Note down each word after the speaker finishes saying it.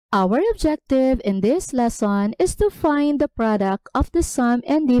Our objective in this lesson is to find the product of the sum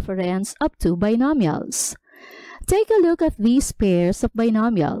and difference of two binomials. Take a look at these pairs of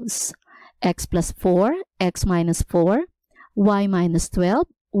binomials. X plus 4, x minus 4, y minus 12,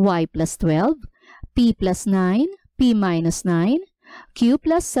 y plus 12, p plus 9, p minus 9, q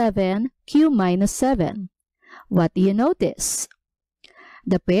plus 7, q minus 7. What do you notice?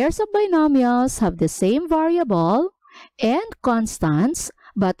 The pairs of binomials have the same variable and constants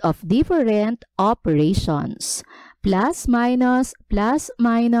but of different operations. Plus, minus, plus,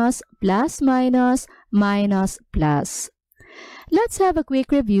 minus, plus, minus, minus, plus. Let's have a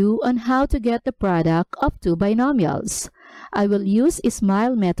quick review on how to get the product of two binomials. I will use a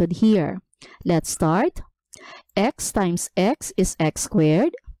smile method here. Let's start. X times x is x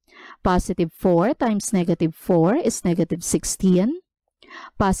squared. Positive 4 times negative 4 is negative 16.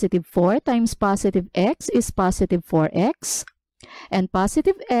 Positive 4 times positive x is positive 4x. And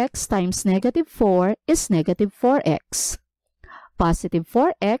positive x times negative 4 is negative 4x. Positive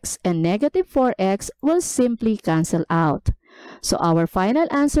 4x and negative 4x will simply cancel out. So our final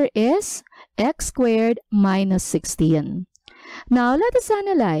answer is x squared minus 16. Now let us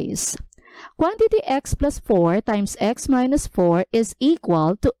analyze. Quantity x plus 4 times x minus 4 is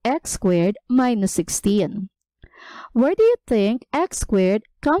equal to x squared minus 16. Where do you think x squared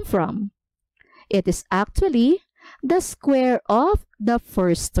come from? It is actually the square of the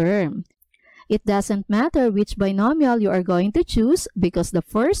first term. It doesn't matter which binomial you are going to choose because the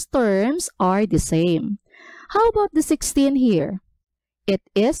first terms are the same. How about the 16 here? It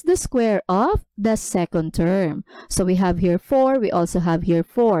is the square of the second term. So we have here 4, we also have here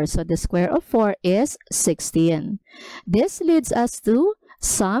 4. So the square of 4 is 16. This leads us to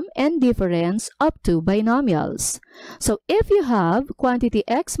sum and difference of two binomials. So if you have quantity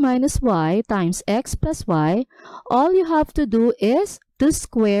x minus y times x plus y, all you have to do is to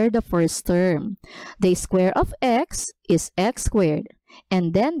square the first term. The square of x is x squared.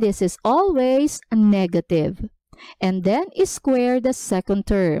 And then this is always negative. And then square the second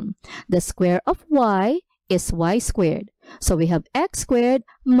term. The square of y is y squared. So we have x squared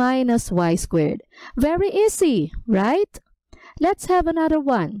minus y squared. Very easy, right? Let's have another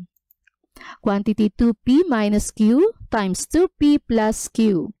one. Quantity 2p minus q times 2p plus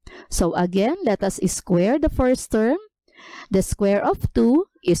q. So again, let us square the first term. The square of 2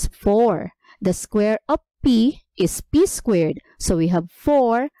 is 4. The square of p is p squared. So we have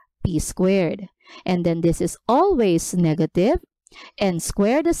 4p squared. And then this is always negative. And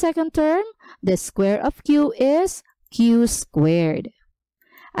square the second term. The square of q is q squared.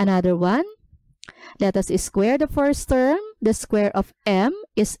 Another one. Let us square the first term. The square of m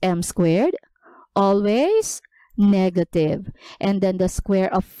is m squared. Always negative. And then the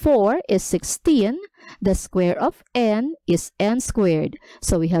square of 4 is 16. The square of n is n squared.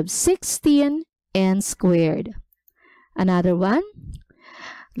 So we have 16n squared. Another one.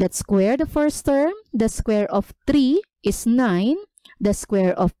 Let's square the first term. The square of 3 is 9. The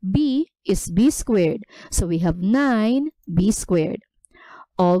square of b is b squared. So we have 9b squared.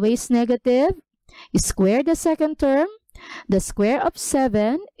 Always negative. Square the second term. The square of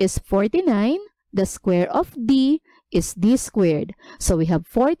 7 is 49. The square of d is d squared. So we have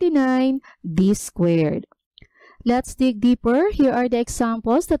 49d squared. Let's dig deeper. Here are the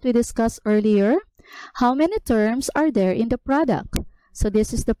examples that we discussed earlier. How many terms are there in the product? So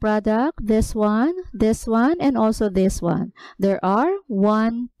this is the product, this one, and also this one. There are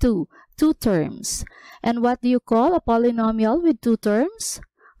 1, 2 terms. And what do you call a polynomial with 2 terms?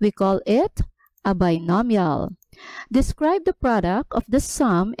 We call it a binomial. Describe the product of the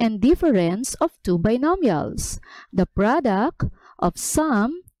sum and difference of two binomials. The product of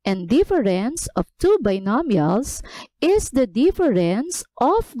sum and difference of two binomials is the difference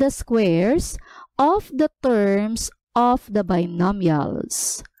of the squares of the terms of the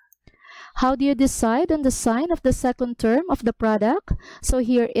binomials. How do you decide on the sign of the second term of the product? So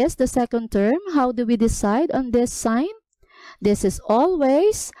here is the second term. How do we decide on this sign? This is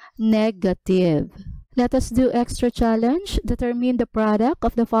always negative. Let us do extra challenge. Determine the product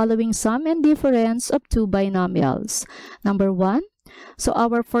of the following sum and difference of two binomials. Number 1. So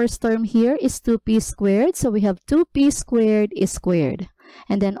our first term here is 2p squared. So we have 2p squared is squared.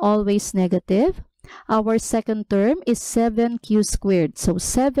 And then always negative. Our second term is 7q squared. So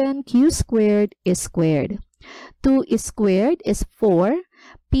 7q squared is squared. 2 is squared is 4.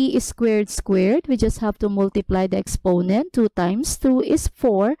 P is squared squared. We just have to multiply the exponent. 2 times 2 is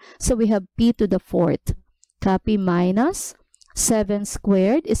 4. So we have p to the 4th. Copy minus 7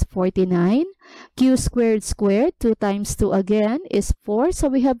 squared is 49. Q squared squared. 2 times 2 again is 4. So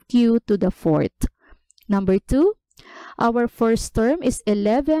we have q to the 4th. Number 2. Our first term is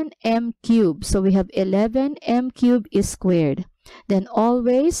 11m cubed. So we have 11m cubed is squared. Then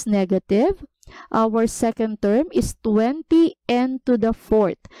always negative. Our second term is 20n to the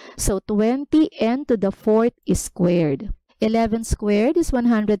fourth. So 20n to the fourth is squared. 11 squared is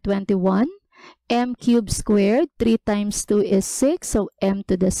 121. M cubed squared, 3 times 2 is 6. So m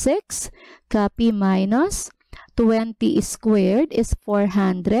to the 6. Copy minus. 20 squared is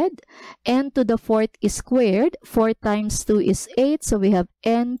 400. N to the fourth is squared. 4 times 2 is 8. So we have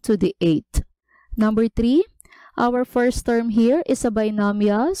n to the 8. Number 3. Our first term here is a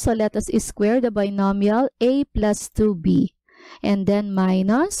binomial. So let us square the binomial a plus 2b. And then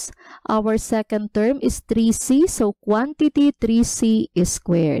minus. Our second term is 3c. So quantity 3c is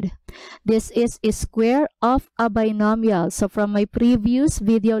squared. This is a square of a binomial. So from my previous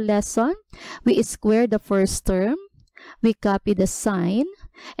video lesson, we square the first term. We copy the sign.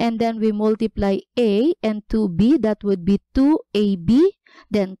 And then we multiply a and 2b. That would be 2ab.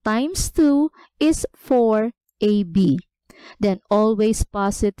 Then times 2 is 4ab. Then always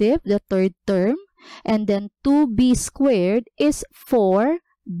positive, the third term. And then 2b squared is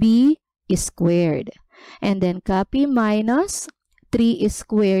 4b squared. And then copy minus. 3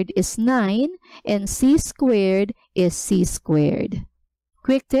 squared is 9 and c squared is c squared.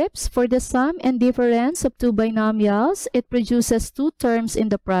 Quick tips for the sum and difference of two binomials. It produces two terms in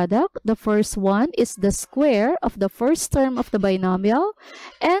the product. The first one is the square of the first term of the binomial,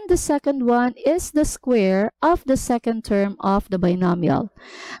 and the second one is the square of the second term of the binomial.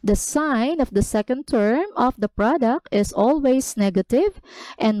 The sign of the second term of the product is always negative,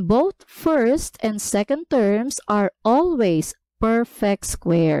 and both first and second terms are always perfect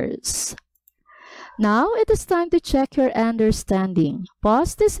squares. Now it is time to check your understanding.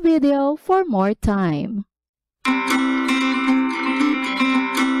 Pause this video for more time.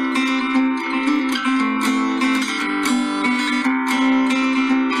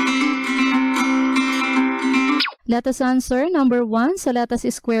 Let us answer number 1. So let us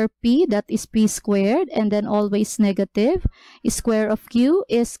square p, that is p squared, and then always negative. Square of q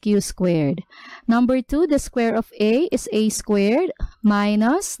is q squared. Number 2, the square of a is a squared,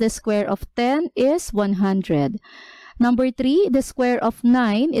 minus the square of 10 is 100. Number 3, the square of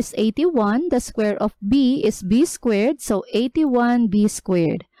 9 is 81. The square of b is b squared, so 81b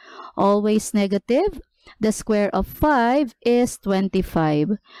squared. Always negative. The square of 5 is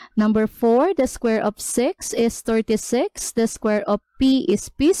 25. Number 4, the square of 6 is 36. The square of p is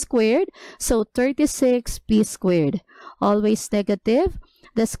p squared, so 36p squared. Always negative.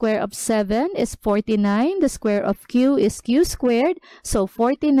 The square of 7 is 49. The square of q is q squared, so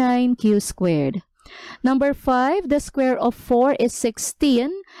 49q squared. Number 5, the square of 4 is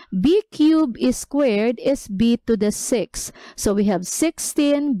 16. b cubed is squared is b to the 6. So we have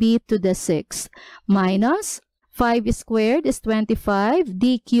 16b to the 6. Minus 5 squared is 25.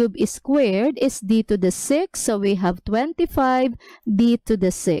 d cubed is squared is d to the 6. So we have 25d to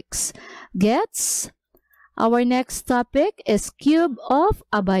the 6. Gets? Our next topic is cube of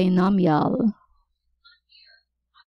a binomial.